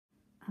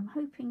I'm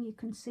hoping you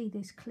can see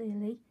this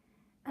clearly.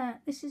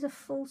 This is a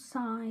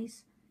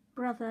full-size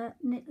Brother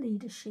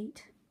Knitleader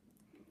sheet.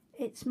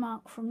 It's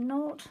marked from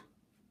 0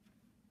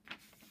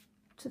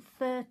 to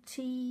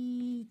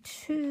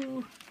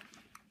 32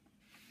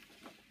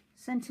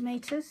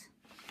 centimetres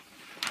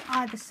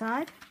either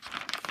side,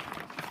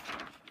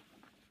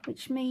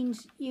 which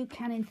means you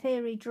can in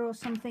theory draw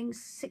something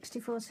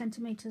 64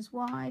 centimetres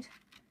wide.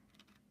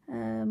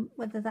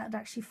 Whether that would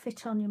actually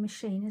fit on your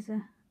machine is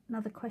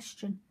another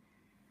question.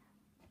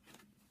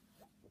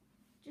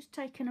 Just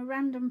taken a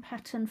random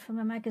pattern from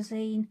a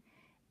magazine.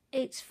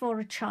 It's for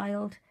a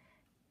child.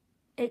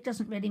 It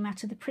doesn't really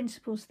matter, the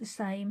principle's the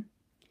same.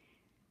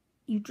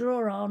 You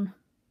draw on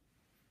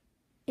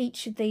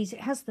each of these, it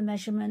has the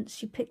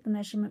measurements, you pick the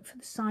measurement for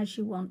the size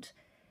you want.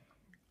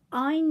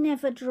 I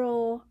never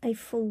draw a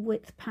full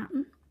width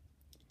pattern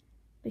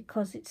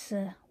because it's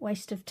a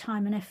waste of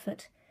time and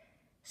effort.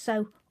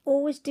 So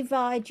always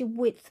divide your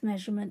width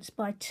measurements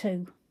by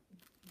 2.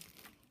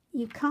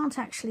 You can't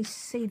actually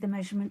see the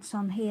measurements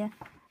on here,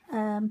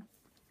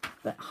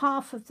 but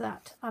half of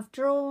that I've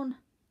drawn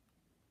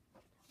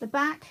the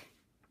back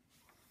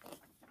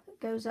that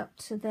goes up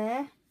to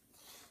there,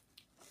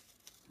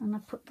 and I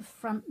put the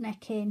front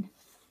neck in,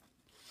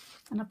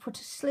 and I put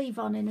a sleeve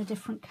on in a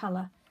different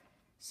colour,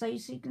 so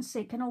as you can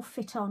see it can all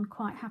fit on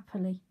quite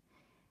happily.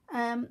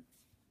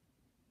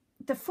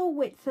 The full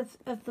width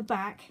of the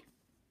back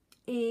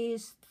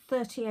is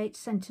 38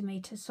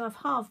 centimetres, so I've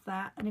halved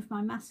that, and if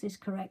my maths is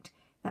correct,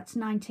 that's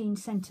 19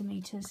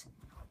 centimetres.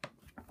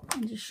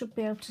 And you should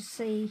be able to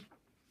see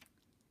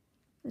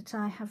that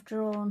I have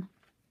drawn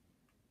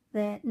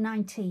there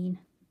 19.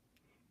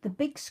 The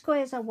big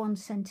squares are 1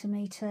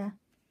 centimetre,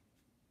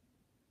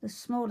 the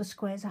smaller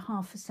squares are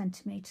 1/2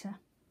 centimetre.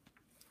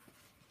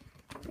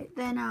 It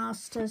then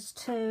asked us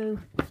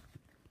to,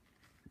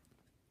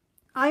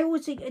 I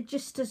always,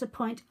 just as a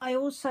point, I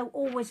also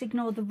always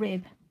ignore the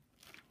rib,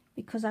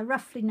 because I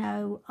roughly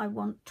know I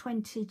want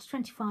 20 to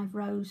 25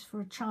 rows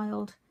for a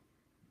child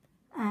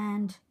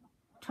and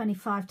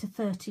 25 to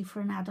 30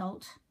 for an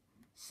adult.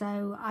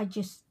 So I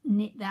just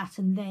knit that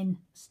and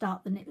then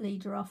start the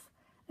Knitleader off.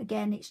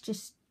 Again, it's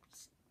just,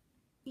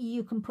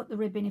 you can put the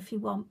rib in if you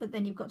want, but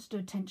then you've got to do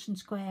a tension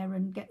square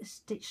and get the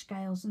stitch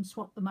scales and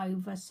swap them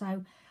over.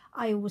 So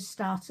I always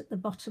start at the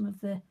bottom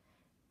of the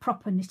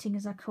proper knitting,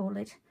 as I call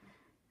it.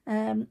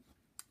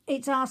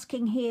 It's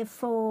asking here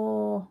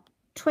for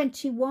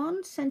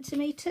 21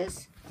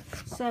 centimetres,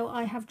 so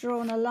I have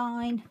drawn a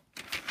line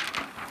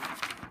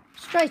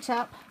straight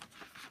up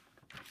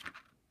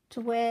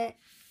to where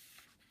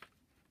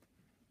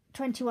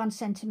 21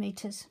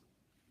 centimetres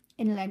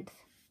in length.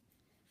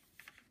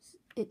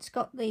 It's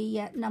got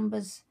the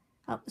numbers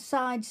up the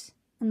sides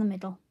and the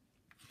middle.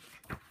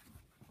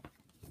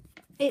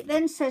 It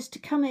then says to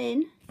come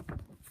in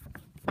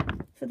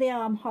for the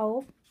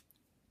armhole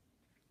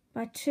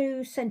by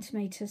 2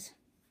 centimetres.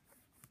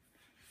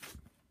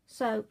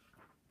 So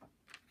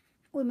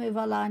we move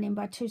our line in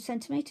by 2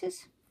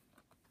 centimetres.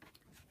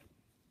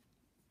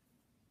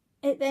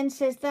 It then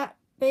says that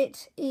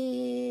bit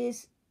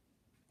is,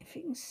 if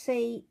you can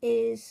see,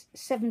 is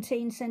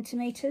 17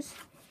 centimetres.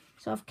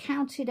 So I've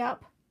counted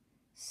up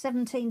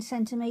 17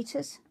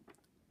 centimetres,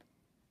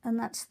 and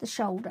that's the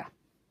shoulder.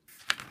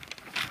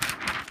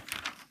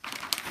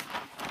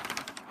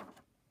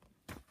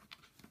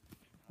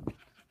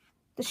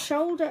 The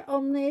shoulder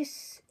on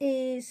this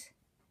is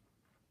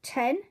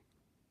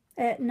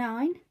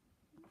 9.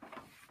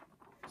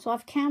 So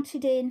I've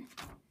counted in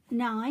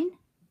 9.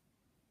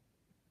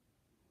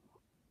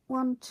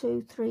 1,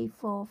 2, 3,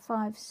 4,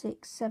 5,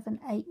 6, 7,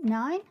 8,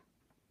 9,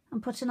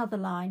 and put another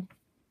line.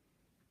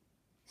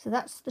 So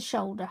that's the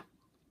shoulder.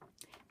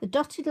 The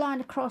dotted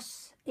line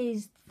across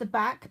is the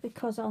back,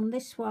 because on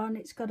this one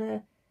it's got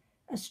a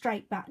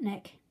straight back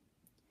neck.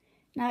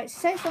 Now it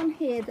says on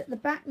here that the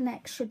back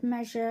neck should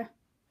measure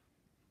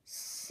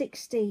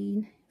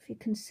 16, if you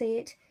can see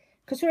it,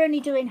 because we're only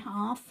doing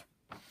half.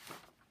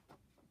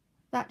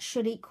 That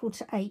should equal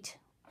to 8.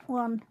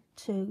 1,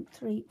 2,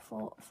 3,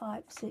 4,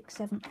 5, 6,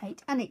 7,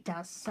 8, and it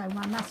does, so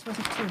my maths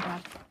wasn't too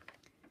bad.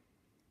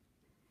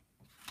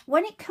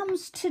 When it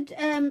comes to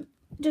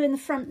doing the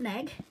front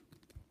neck,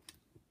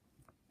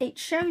 it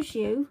shows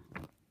you,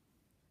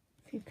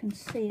 if you can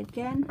see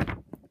again,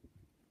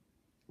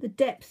 the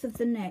depth of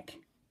the neck,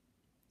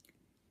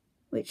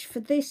 which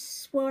for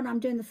this one, I'm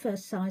doing the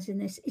first size in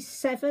this, is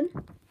 7.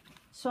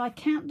 So I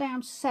count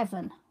down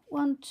 7.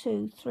 1,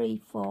 2,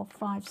 3, 4,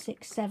 5,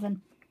 6,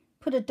 7.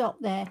 Put a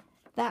dot there.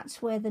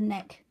 That's where the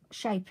neck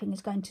shaping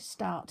is going to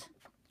start.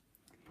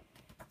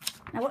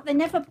 Now what they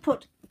never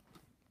put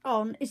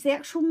on is the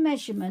actual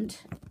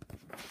measurement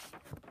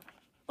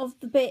of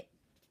the bit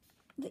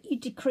that you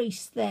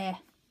decrease there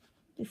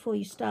before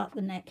you start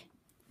the neck.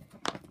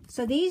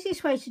 So the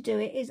easiest way to do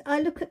it is I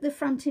look at the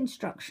front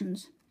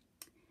instructions,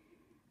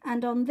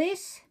 and on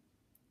this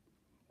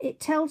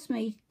it tells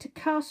me to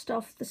cast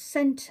off the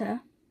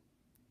centre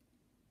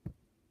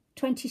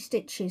 20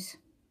 stitches.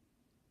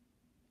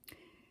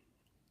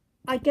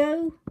 I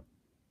go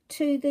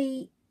to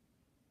the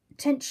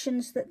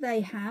tensions that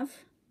they have,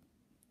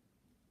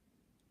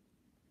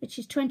 which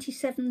is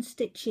 27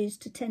 stitches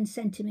to 10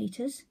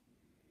 centimetres,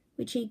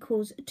 which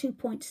equals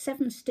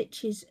 2.7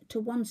 stitches to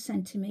 1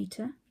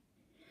 centimetre.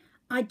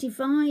 I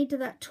divide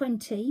that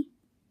 20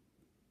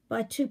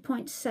 by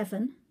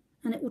 2.7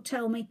 and it will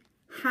tell me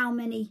how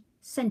many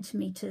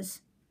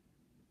centimetres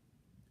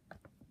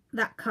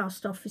that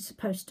cast off is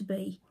supposed to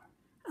be.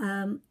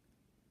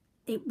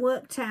 It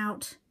worked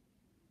out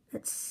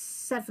at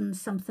 7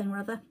 something or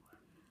other.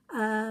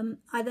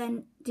 I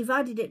then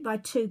divided it by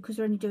 2 because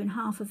we're only doing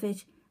half of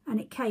it, and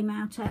it came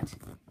out at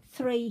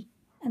 3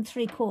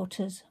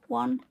 3/4.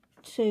 1,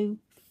 2,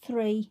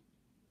 3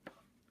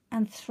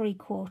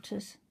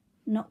 3/4.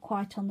 Not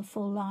quite on the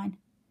full line.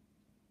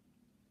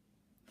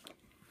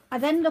 I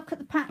then look at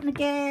the pattern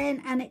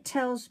again and it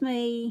tells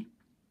me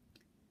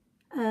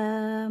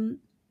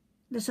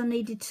that I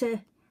needed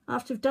to,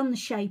 after I've done the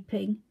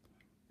shaping,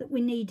 that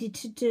we needed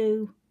to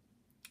do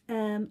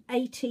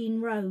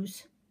 18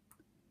 rows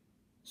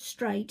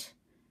straight.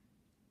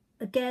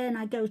 Again,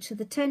 I go to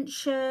the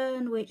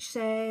tension, which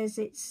says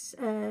it's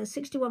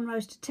 61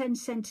 rows to 10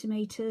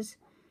 centimetres,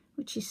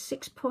 which is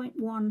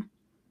 6.1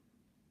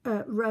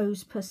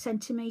 rows per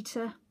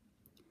centimetre,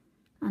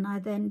 and I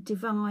then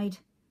divide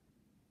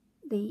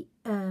the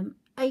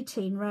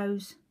 18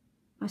 rows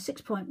by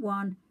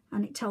 6.1,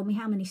 and it told me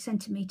how many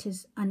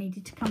centimetres I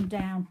needed to come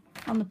down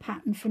on the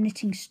pattern for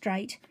knitting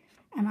straight,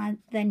 and I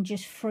then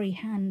just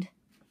freehand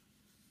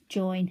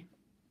join.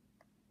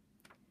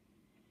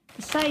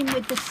 The same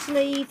with the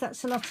sleeve,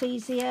 that's a lot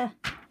easier.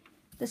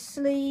 The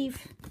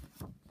sleeve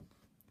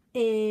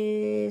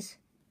is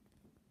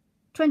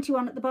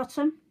 21 at the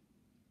bottom,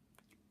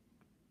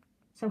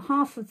 so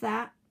half of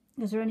that,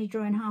 because we're only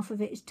drawing half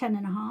of it, is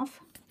 10.5.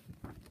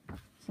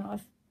 So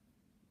I've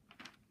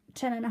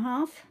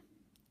 10.5.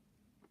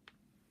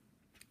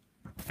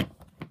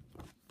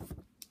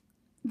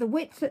 The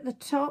width at the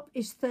top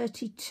is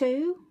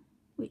 32,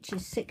 which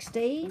is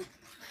 16.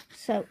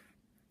 So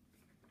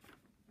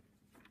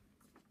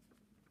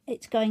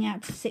it's going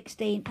out to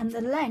 16, and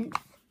the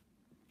length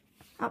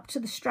up to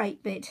the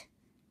straight bit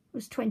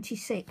was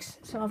 26.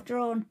 So I've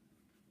drawn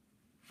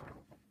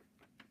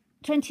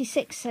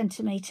 26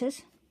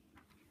 centimetres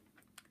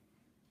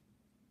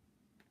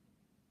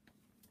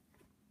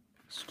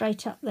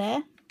straight up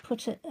there,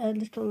 put a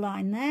little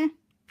line there.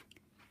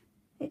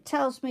 It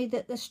tells me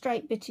that the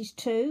straight bit is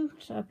 2,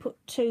 so I put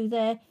 2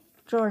 there,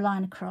 draw a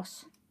line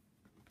across,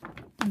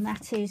 and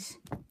that is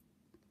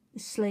the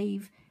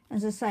sleeve,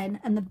 as I say,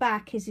 and the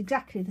back is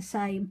exactly the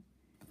same.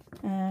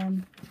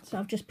 So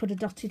I've just put a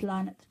dotted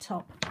line at the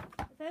top.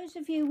 For those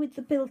of you with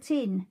the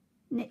built-in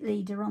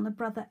Knitleader on the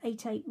Brother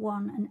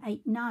 881 and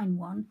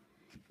 891,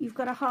 you've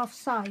got a half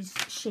size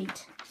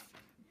sheet,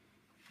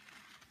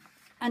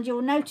 and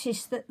you'll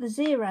notice that the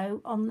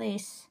 0 on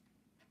this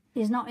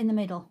is not in the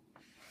middle,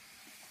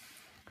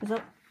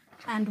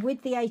 and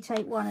with the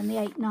 881 and the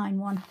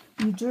 891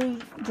 you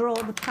draw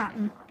the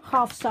pattern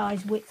half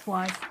size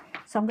widthwise.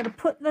 So I'm going to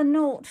put the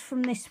nought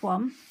from this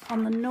one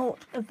on the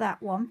nought of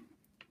that one,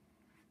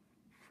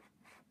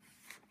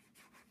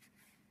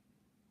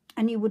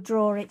 and you would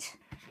draw it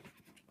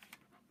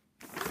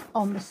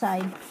on the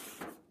same.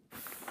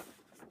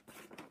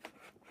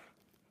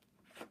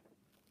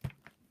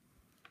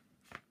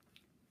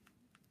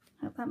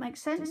 Hope that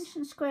makes sense. The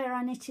tension square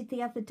I knitted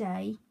the other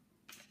day,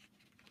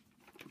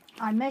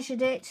 I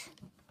measured it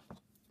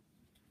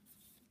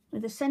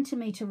with a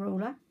centimetre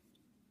ruler,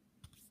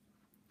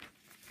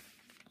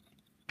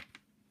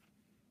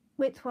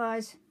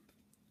 widthwise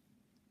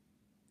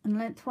and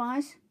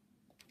lengthwise,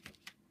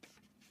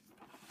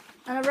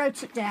 and I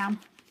wrote it down,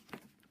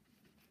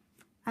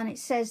 and it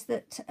says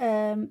that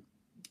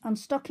on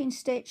stocking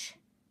stitch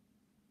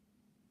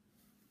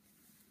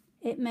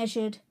it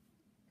measured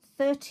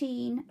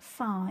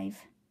 13.5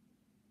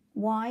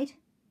 wide,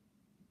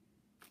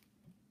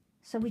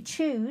 so we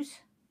choose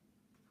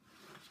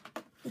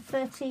the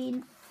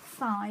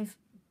 13.5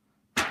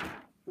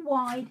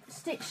 wide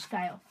stitch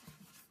scale.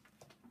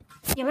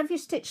 You'll have your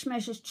stitch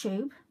measures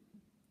tube,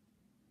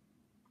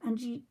 and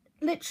you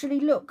literally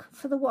look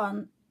for the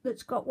one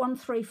that's got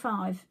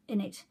 135 in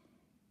it,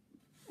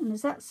 and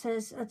as that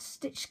says, at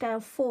stitch scale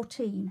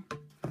 14.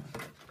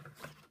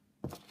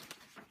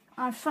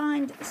 I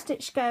find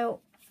stitch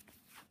scale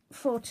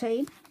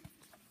 14,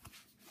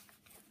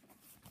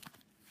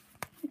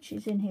 which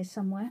is in here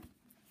somewhere.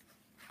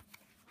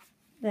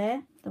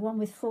 There, the one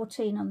with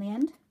 14 on the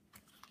end.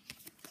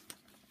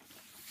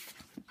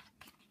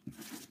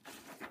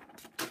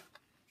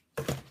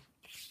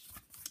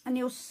 And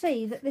you'll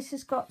see that this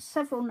has got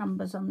several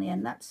numbers on the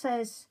end. That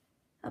says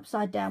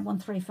upside down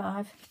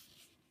 135.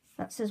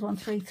 That says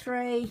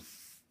 133.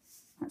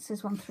 That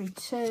says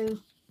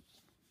 132.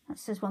 That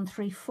says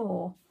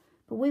 134.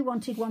 But we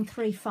wanted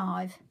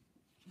 135.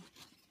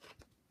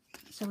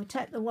 So we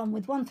take the one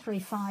with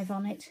 135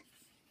 on it,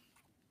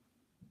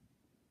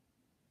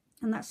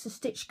 and that's the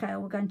stitch scale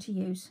we're going to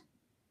use.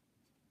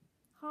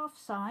 Half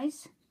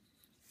size,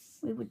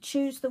 we would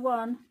choose the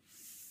one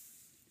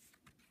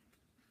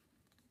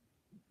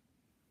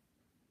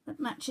that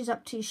matches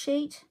up to your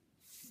sheet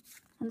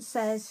and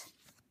says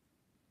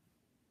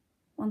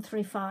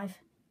 135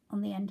 on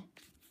the end.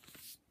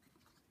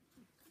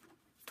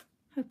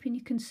 Hoping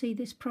you can see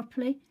this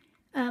properly.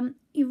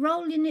 You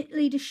roll your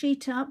Knitleader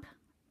sheet up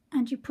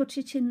and you put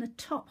it in the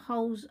top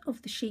holes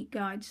of the sheet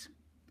guides.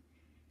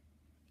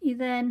 You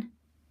then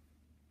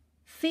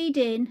feed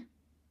in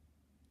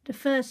the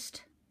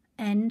first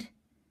end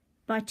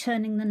by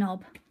turning the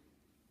knob.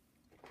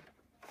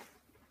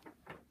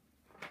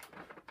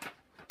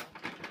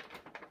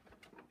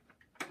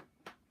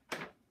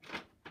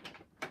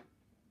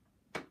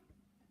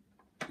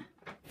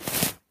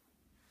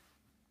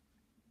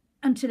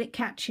 Until it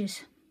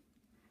catches.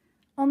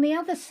 On the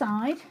other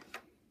side,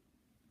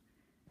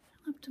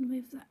 I'll have to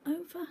move that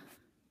over.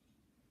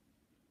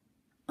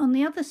 On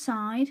the other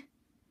side,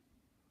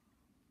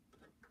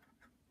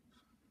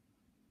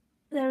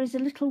 there is a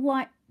little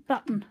white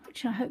button,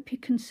 which I hope you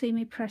can see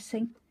me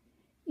pressing.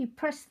 You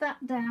press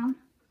that down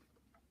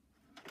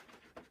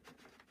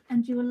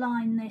and you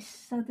align this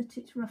so that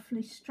it's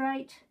roughly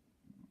straight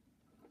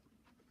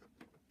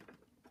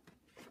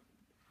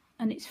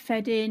and it's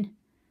fed in,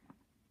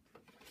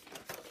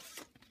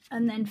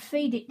 and then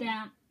feed it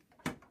down,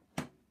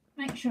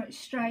 make sure it's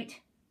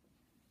straight.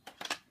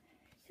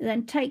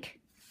 Then take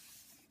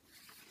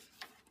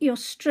your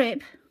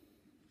strip,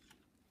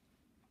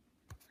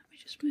 let me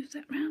just move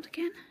that round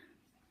again,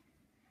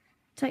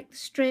 take the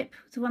strip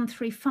with the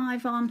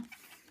 135 on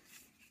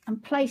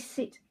and place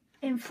it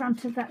in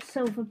front of that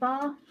silver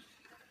bar.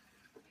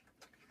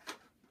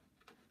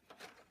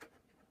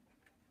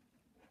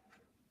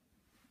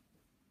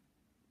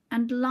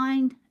 And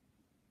line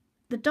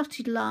the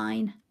dotted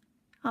line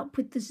up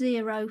with the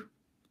 0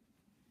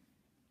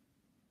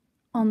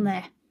 on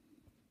there.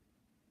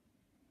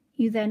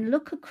 You then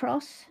look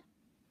across.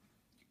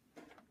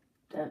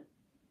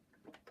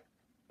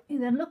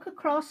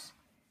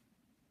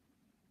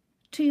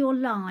 To your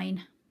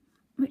line,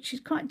 which is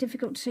quite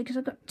difficult to see because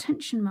I've got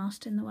tension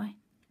mast in the way.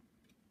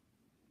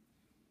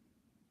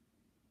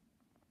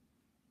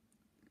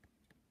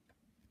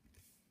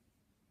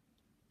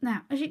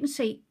 Now, as you can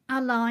see,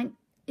 our line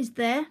is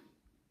there.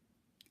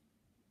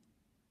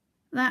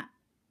 That,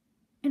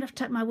 you'd have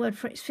to take my word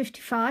for it, it's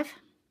 55.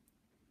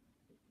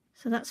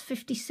 So that's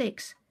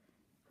 56.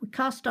 We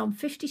cast on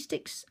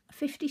 56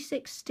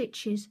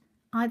 stitches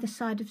either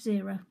side of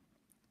 0.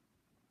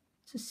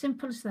 It's as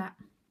simple as that.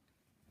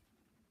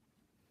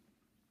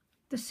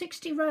 The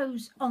 60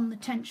 rows on the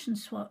tension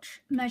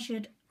swatch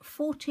measured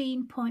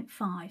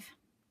 14.5.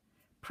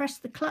 Press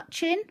the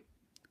clutch in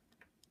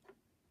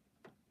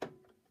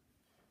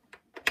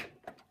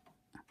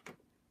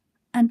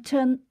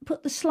and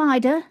put the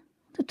slider,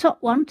 the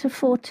top one, to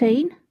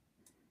 14.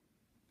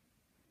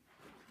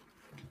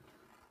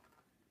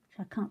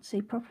 I can't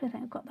see properly, I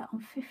think I've got that on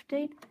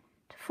 15,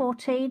 to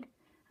 14,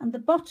 and the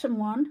bottom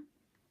one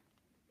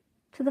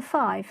to the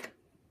 5.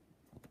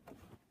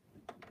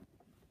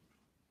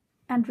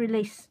 And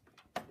release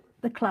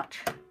the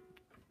clutch,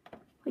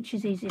 which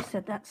is easier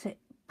said. That's it.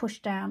 Push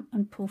down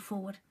and pull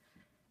forward.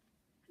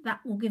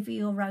 That will give you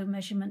your row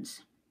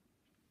measurements.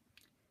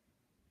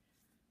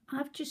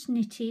 I've just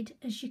knitted,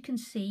 as you can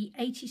see,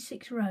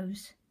 86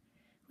 rows,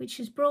 which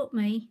has brought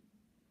me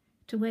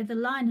to where the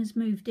line has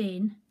moved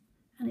in,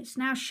 and it's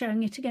now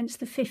showing it against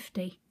the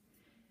 50.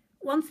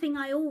 One thing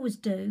I always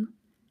do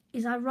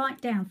is I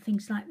write down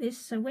things like this,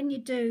 so when you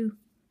do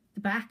the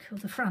back or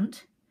the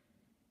front,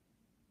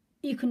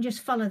 you can just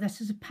follow this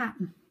as a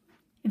pattern.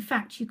 In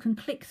fact, you can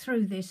click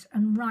through this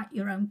and write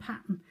your own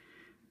pattern.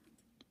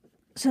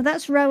 So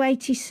that's row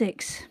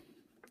 86,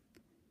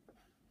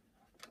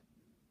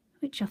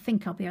 which I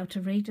think I'll be able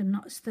to read and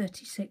not as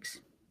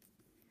 36.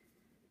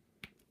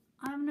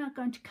 I'm now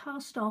going to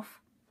cast off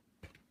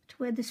to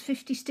where there's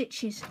 50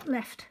 stitches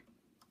left.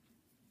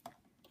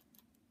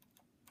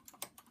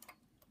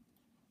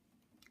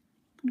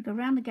 I'm going to go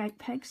around the gate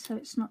peg so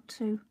it's not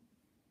too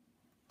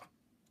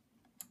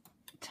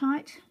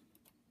tight.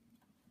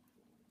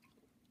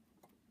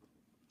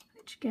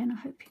 Which again I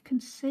hope you can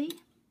see.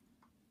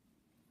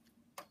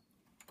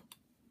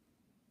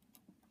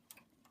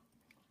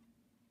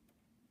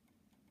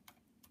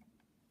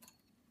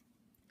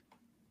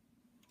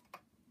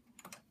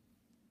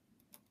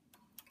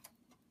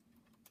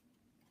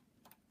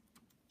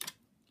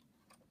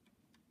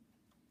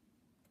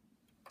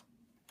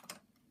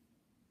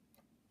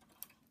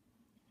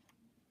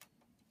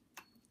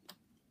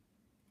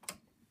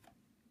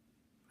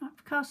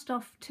 I've cast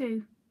off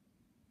to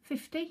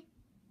 50.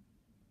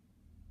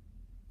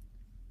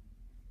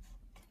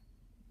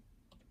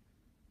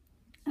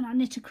 And I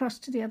knit across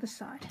to the other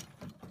side.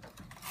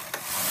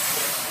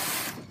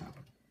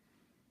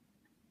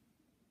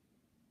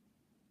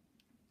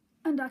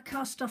 And I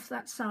cast off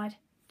that side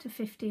to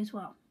 50 as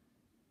well.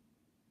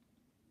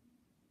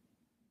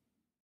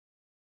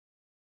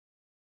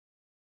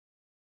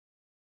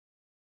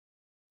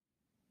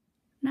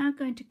 Now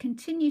going to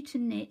continue to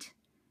knit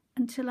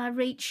until I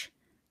reach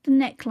the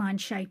neckline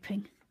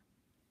shaping,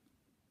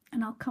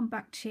 and I'll come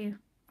back to you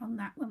on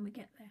that when we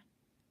get there.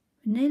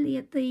 We're nearly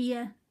at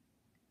the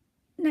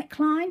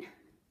neckline.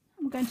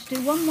 I'm going to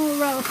do one more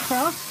row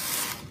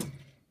across,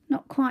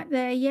 not quite quite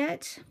there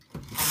yet.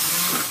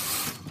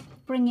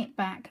 Bring it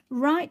back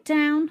right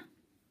down,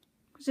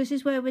 because this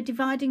is where we're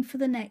dividing for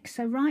the neck.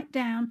 So right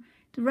down,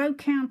 the row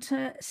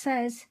counter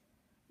says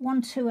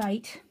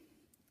 128.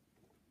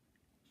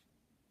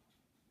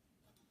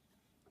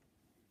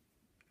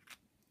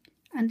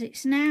 And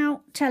it's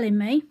now telling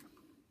me,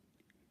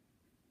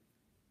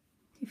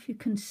 if you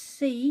can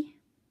see,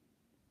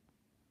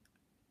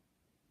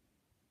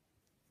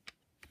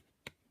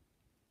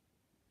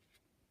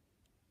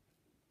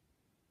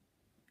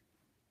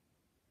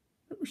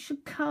 that we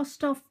should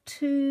cast off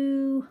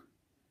to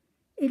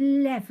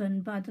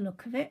 11 by the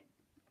look of it.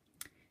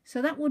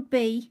 So that would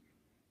be,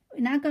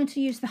 we're now going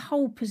to use the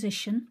hold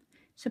position.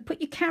 So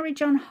put your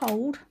carriage on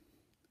hold,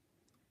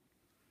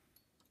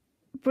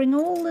 bring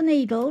all the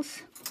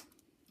needles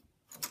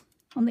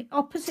on the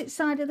opposite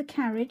side of the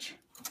carriage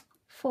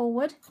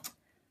forward,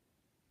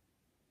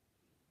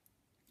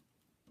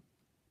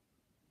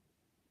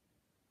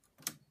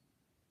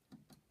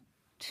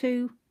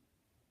 to,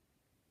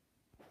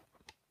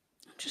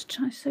 just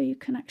try so you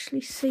can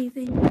actually see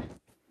the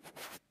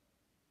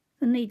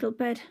needle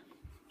bed.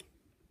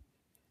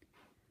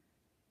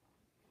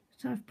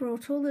 So I've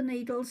brought all the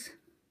needles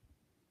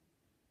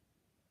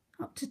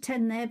up to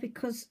 10 there,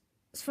 because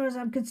as far as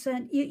I'm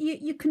concerned,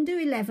 you can do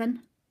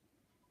 11.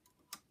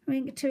 We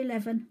can get to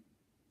 11,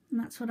 and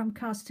that's what I'm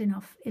casting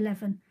off,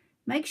 11.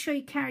 Make sure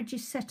your carriage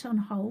is set on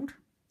hold.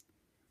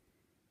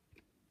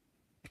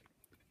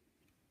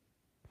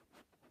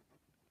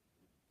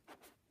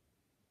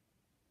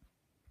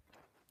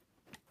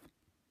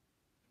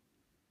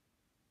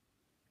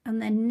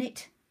 And then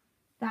knit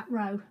that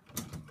row.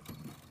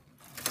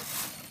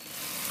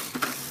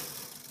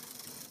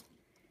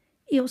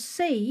 You'll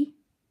see,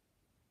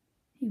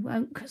 you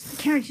won't because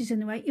the carriage is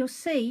in the way, you'll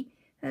see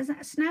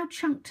that's now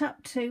chunked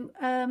up to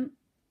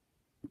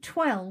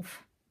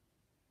 12.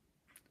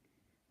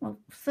 Well,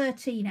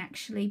 13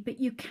 actually, but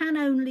you can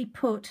only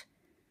put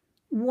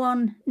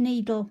one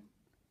needle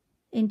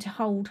into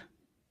hold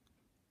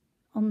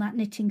on that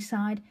knitting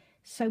side.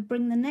 So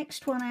bring the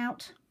next one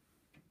out.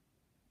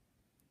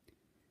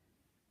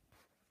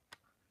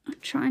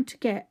 I'm trying to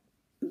get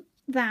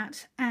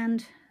that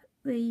and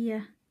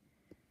the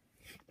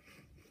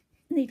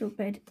needle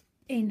bed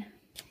in.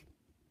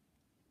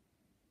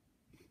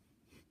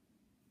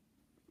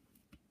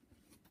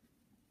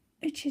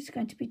 Which is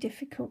going to be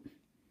difficult.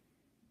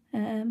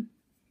 I've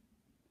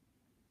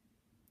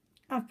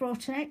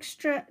brought an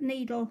extra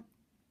needle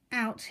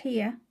out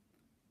here,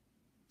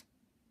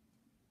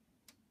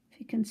 if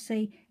you can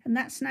see, and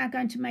that's now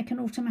going to make an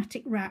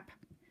automatic wrap.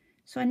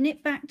 So I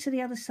knit back to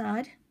the other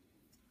side.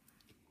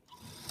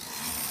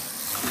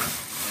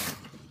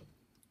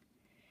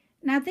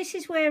 Now this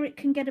is where it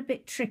can get a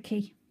bit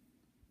tricky.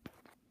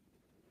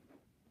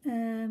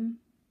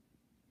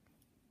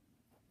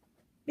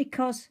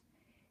 Because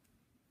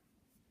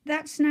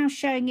that's now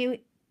showing you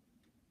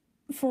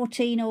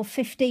 14 or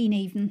 15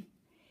 even.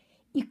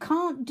 You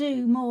can't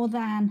do more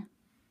than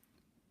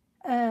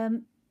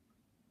 2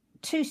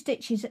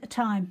 stitches at a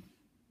time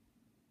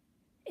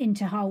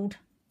into hold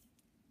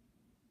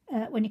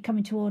when you're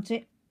coming towards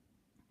it.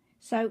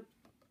 So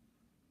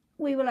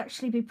we will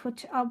actually be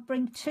I'll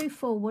bring 2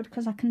 forward,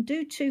 because I can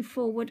do 2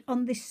 forward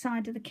on this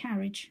side of the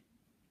carriage,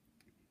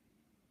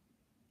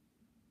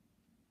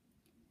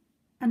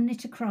 and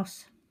knit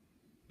across.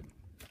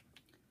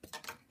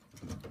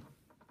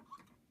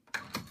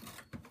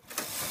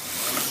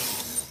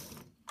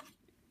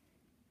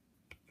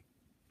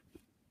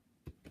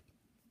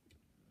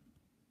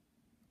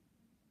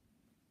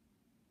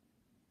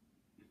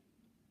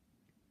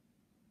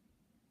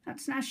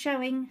 That's now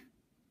showing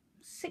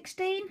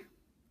 16.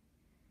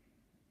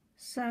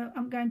 So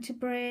I'm going to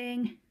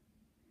bring,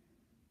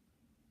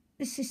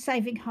 this is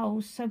saving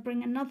holes, so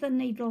bring another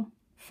needle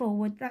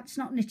forward. That's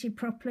not knitted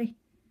properly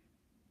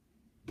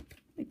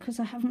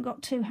because I haven't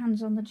got 2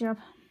 hands on the job.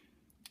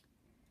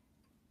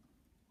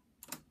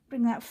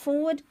 Bring that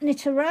forward,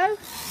 knit a row.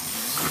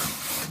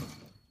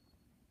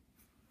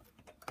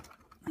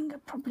 I think I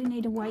probably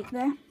need a weight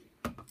there.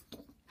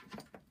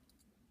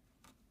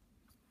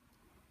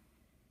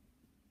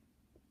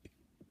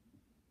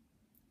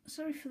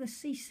 Sorry for the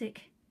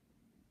seasick.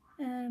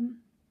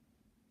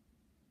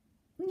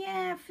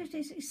 Yeah,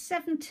 it's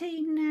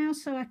 17 now,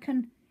 so I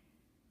can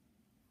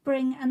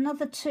bring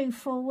another 2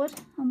 forward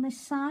on this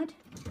side.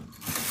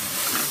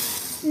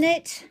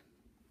 Knit,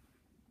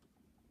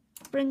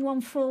 bring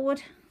 1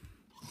 forward,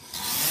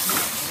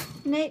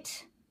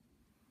 knit,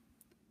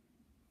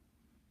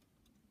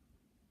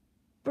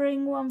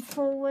 bring 1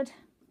 forward,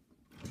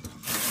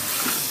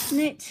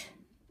 knit,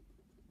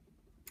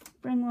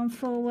 bring 1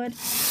 forward,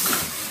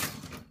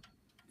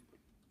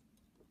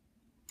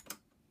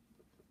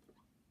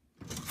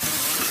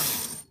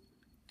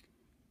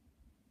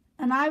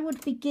 and I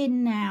would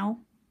begin now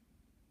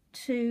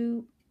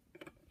to,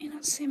 you're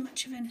not seeing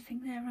much of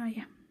anything there, are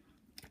you?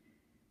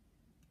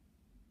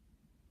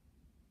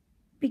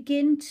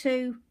 Begin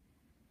to,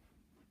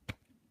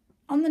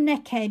 on the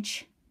neck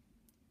edge,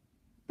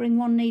 bring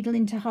 1 needle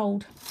into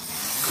hold.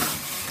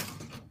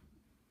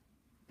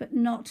 but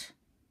not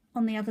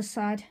on the other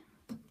side.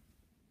 Do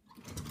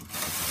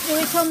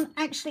it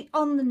actually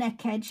on the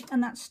neck edge,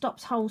 and that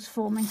stops holes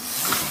forming.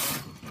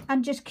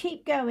 And just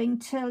keep going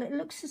till it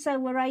looks as though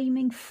we're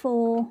aiming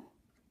for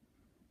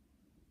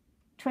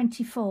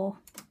 24,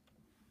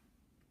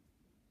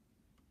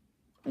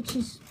 which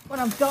is what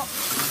I've got.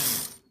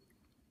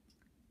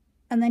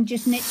 And then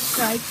just knit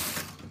straight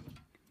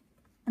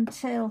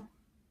until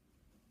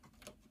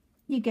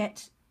you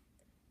get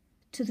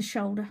to the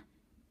shoulder.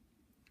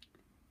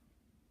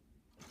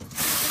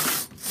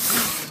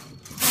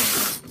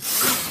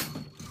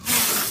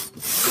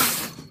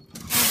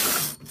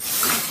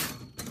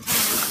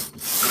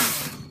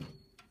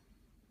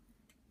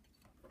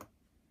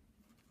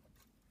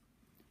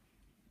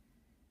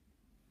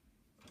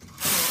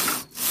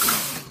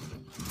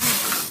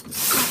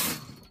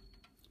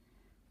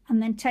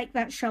 And then take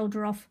that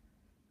shoulder off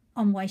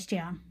on waste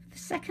yarn. The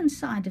second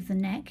side of the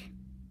neck,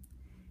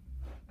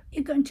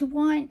 you're going to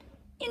wind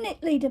your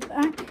Knitleader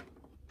back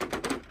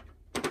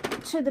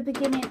to the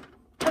beginning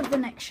of the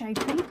neck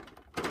shaping,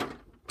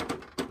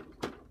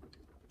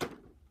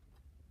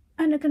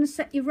 and you're going to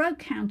set your row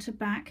counter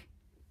back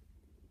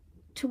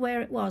to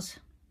where it was.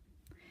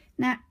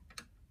 Now,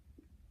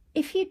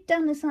 if you'd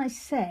done as I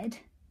said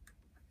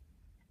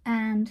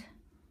and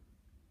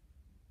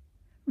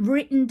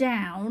written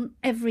down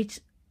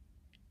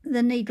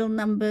the needle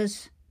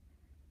numbers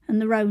and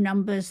the row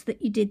numbers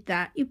that you did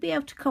that, you'd be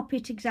able to copy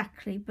it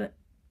exactly, but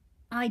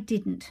I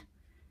didn't.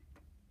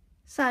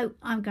 So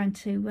I'm going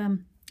to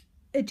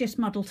just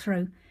muddle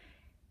through.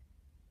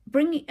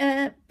 Bring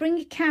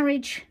your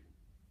carriage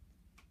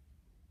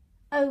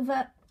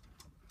over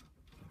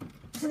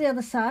to the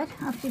other side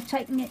after you've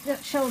taken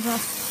that shoulder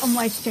off on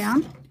waste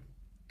yarn.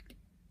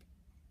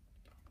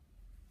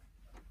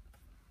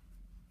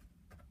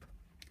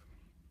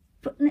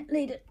 Put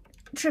Knitleader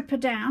tripper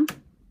down.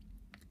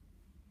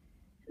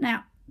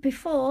 Now,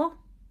 before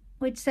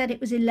we'd said it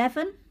was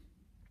 11,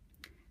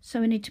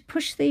 so we need to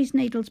push these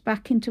needles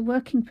back into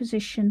working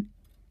position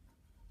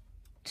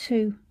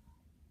to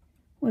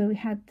where we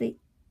had the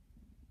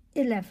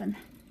 11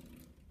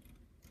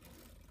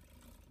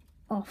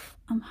 off.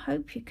 I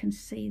hope you can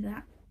see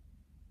that.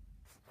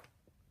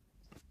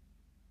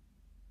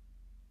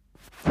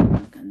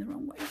 I'm going the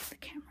wrong way with the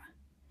camera.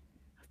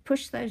 I've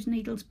pushed those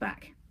needles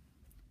back.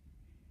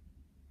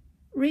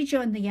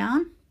 Rejoin the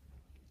yarn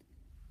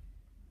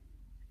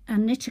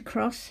and knit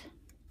across.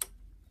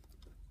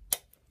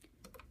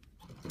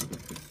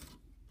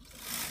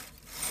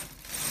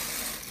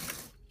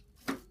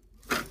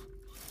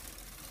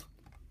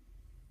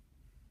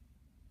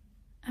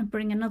 And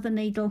bring another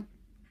needle.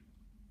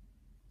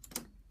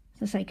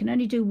 As I say, you can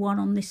only do one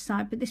on this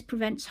side, but this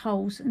prevents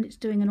holes and it's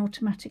doing an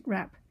automatic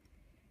wrap.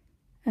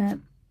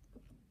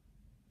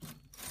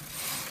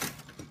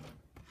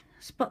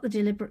 Spot the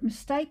deliberate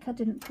mistake. I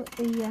didn't put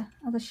the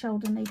other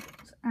shoulder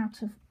needles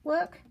out of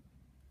work.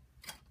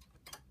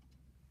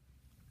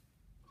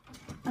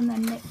 And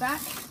then knit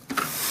back.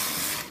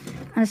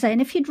 And I say,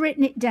 and if you'd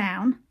written it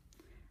down,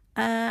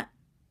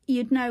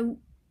 you'd know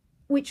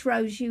which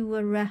rows you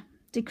were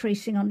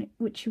decreasing on,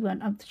 which you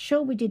weren't. I'm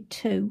sure we did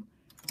 2,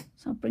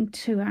 so I'll bring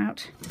 2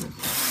 out.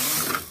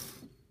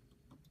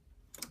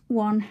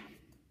 1.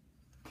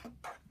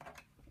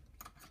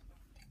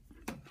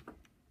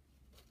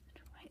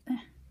 Wait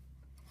there.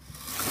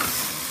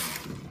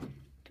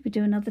 Do we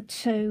do another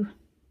 2?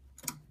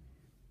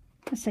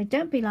 I say,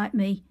 don't be like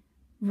me.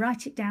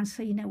 Write it down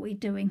so you know what you're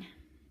doing.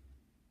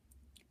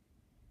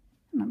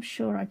 And I'm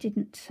sure I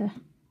didn't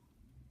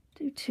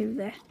do 2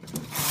 there.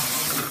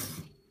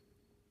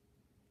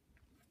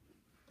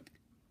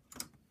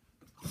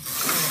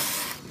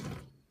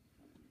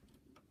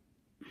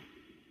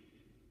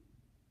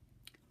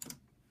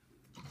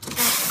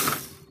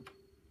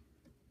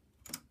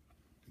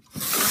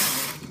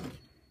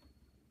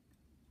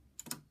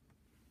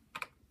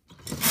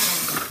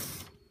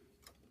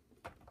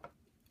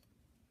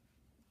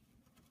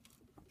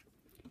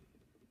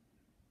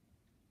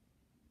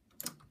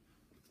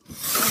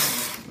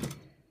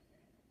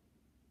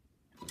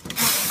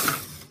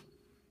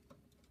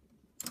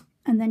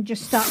 And then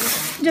just start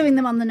doing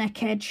them on the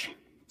neck edge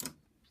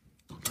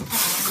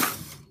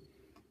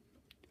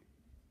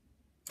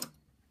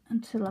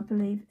until I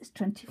believe it's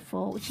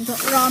 24, which is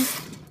what we're on,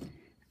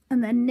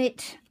 and then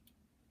knit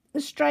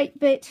the straight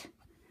bit.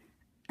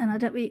 And I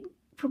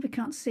probably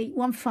can't see,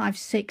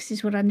 156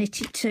 is what I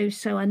knitted to,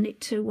 so I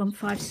knit to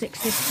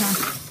 156 this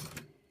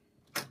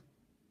time.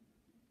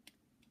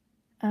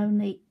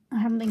 Only I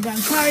haven't been going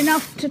far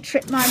enough to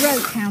trip my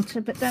row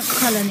counter, but don't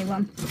tell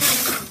anyone.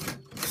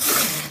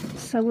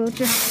 So we'll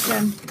just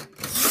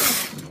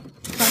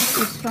place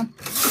this one.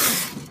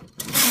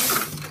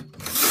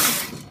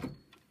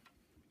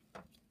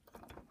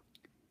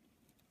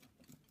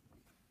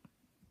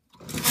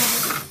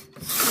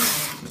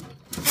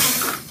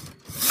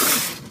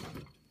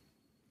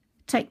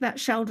 Take that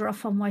shoulder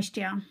off on waste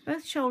yarn.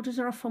 Both shoulders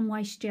are off on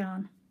waste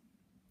yarn.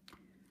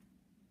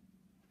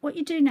 What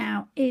you do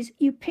now is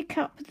you pick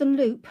up the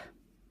loop.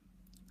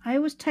 I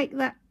always take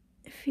that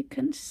if you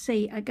can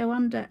see, I go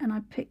under and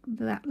I pick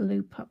that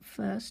loop up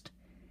first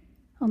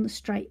on the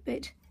straight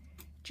bit,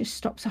 just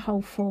stops a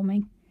hole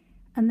forming,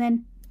 and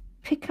then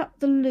pick up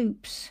the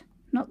loops,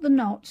 not the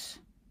knots,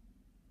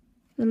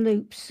 the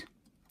loops,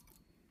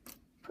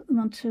 put them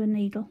onto a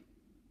needle.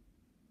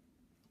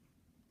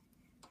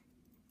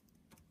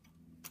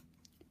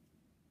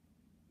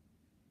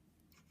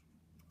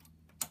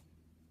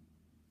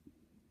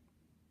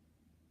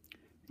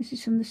 This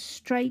is from the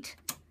straight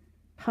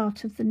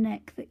part of the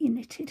neck that you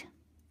knitted.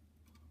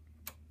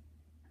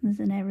 There's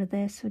an error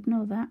there, so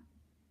ignore that.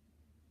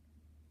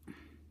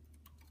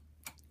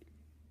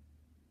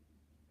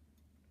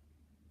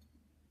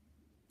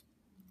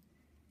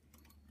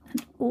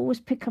 And always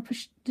pick up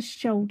the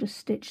shoulder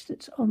stitch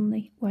that's on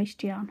the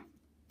waist yarn.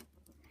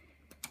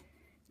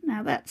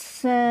 Now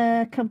that's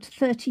come to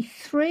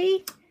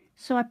 33,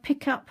 so I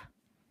pick up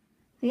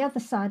the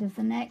other side of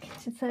the neck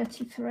to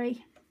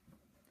 33.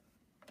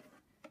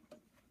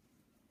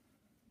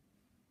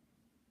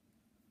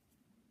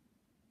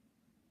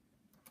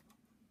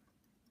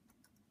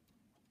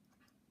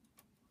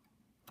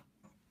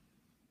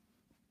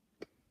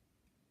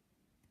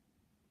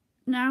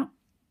 Now,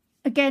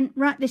 again,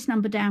 write this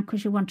number down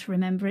because you want to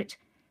remember it.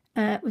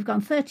 We've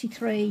gone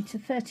 33 to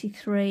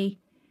 33,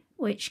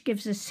 which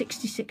gives us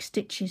 66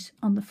 stitches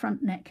on the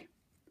front neck.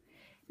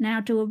 Now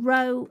do a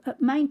row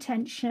at main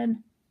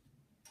tension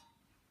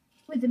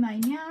with the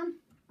main yarn.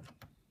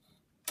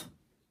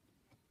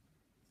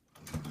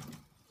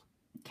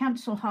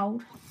 Cancel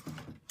hold.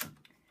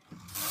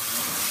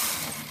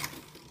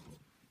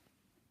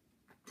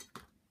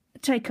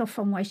 Take off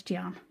on waist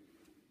yarn.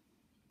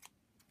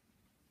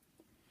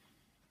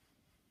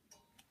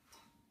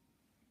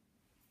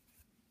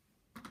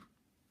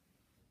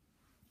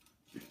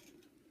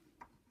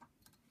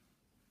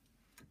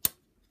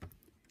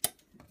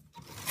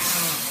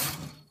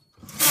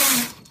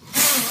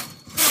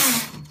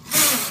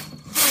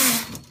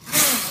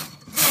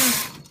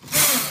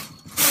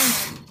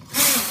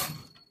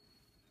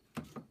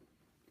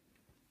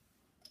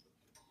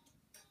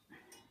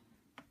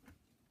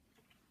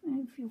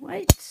 Move your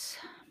weights.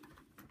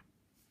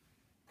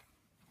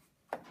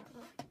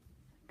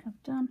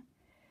 I've done.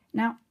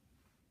 Now,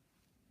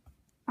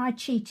 I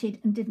cheated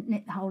and didn't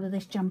knit the whole of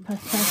this jumper,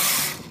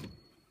 so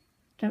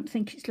don't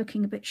think it's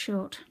looking a bit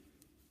short.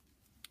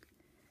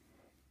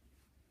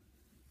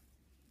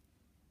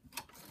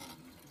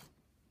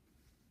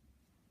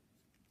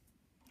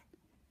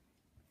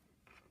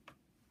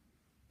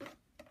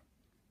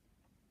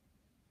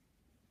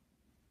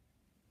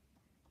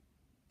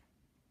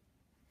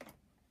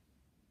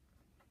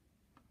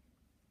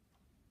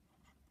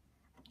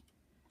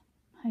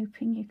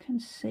 Hoping you can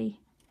see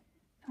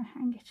if I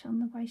hang it on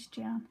the waist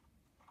yarn.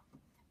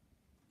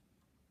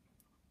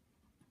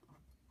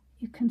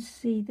 You can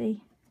see the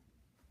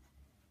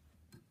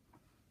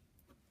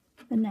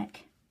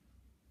neck.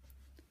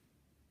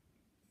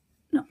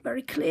 Not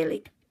very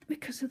clearly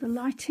because of the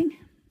lighting,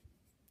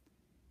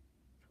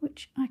 for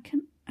which I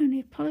can only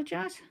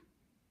apologise.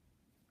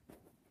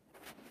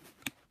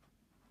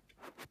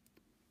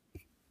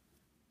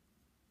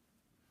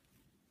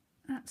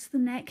 That's the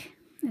neck.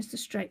 There's the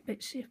straight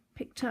bits you've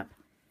picked up,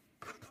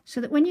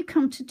 so that when you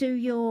come to do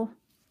your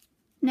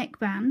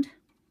neckband,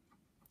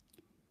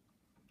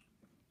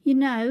 you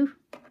know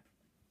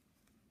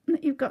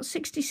that you've got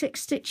 66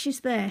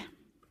 stitches there.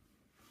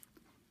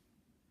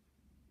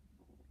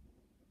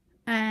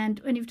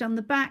 And when you've done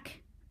the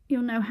back,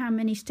 you'll know how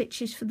many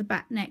stitches for the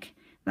back neck.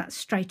 That's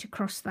straight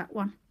across that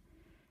one.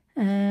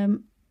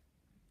 And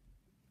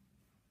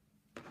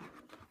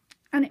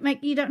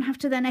you don't have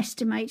to then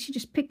estimate, you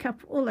just pick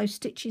up all those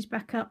stitches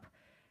back up,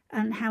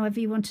 and however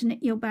you want to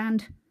knit your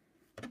band,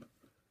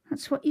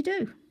 that's what you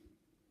do.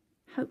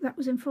 Hope that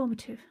was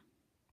informative.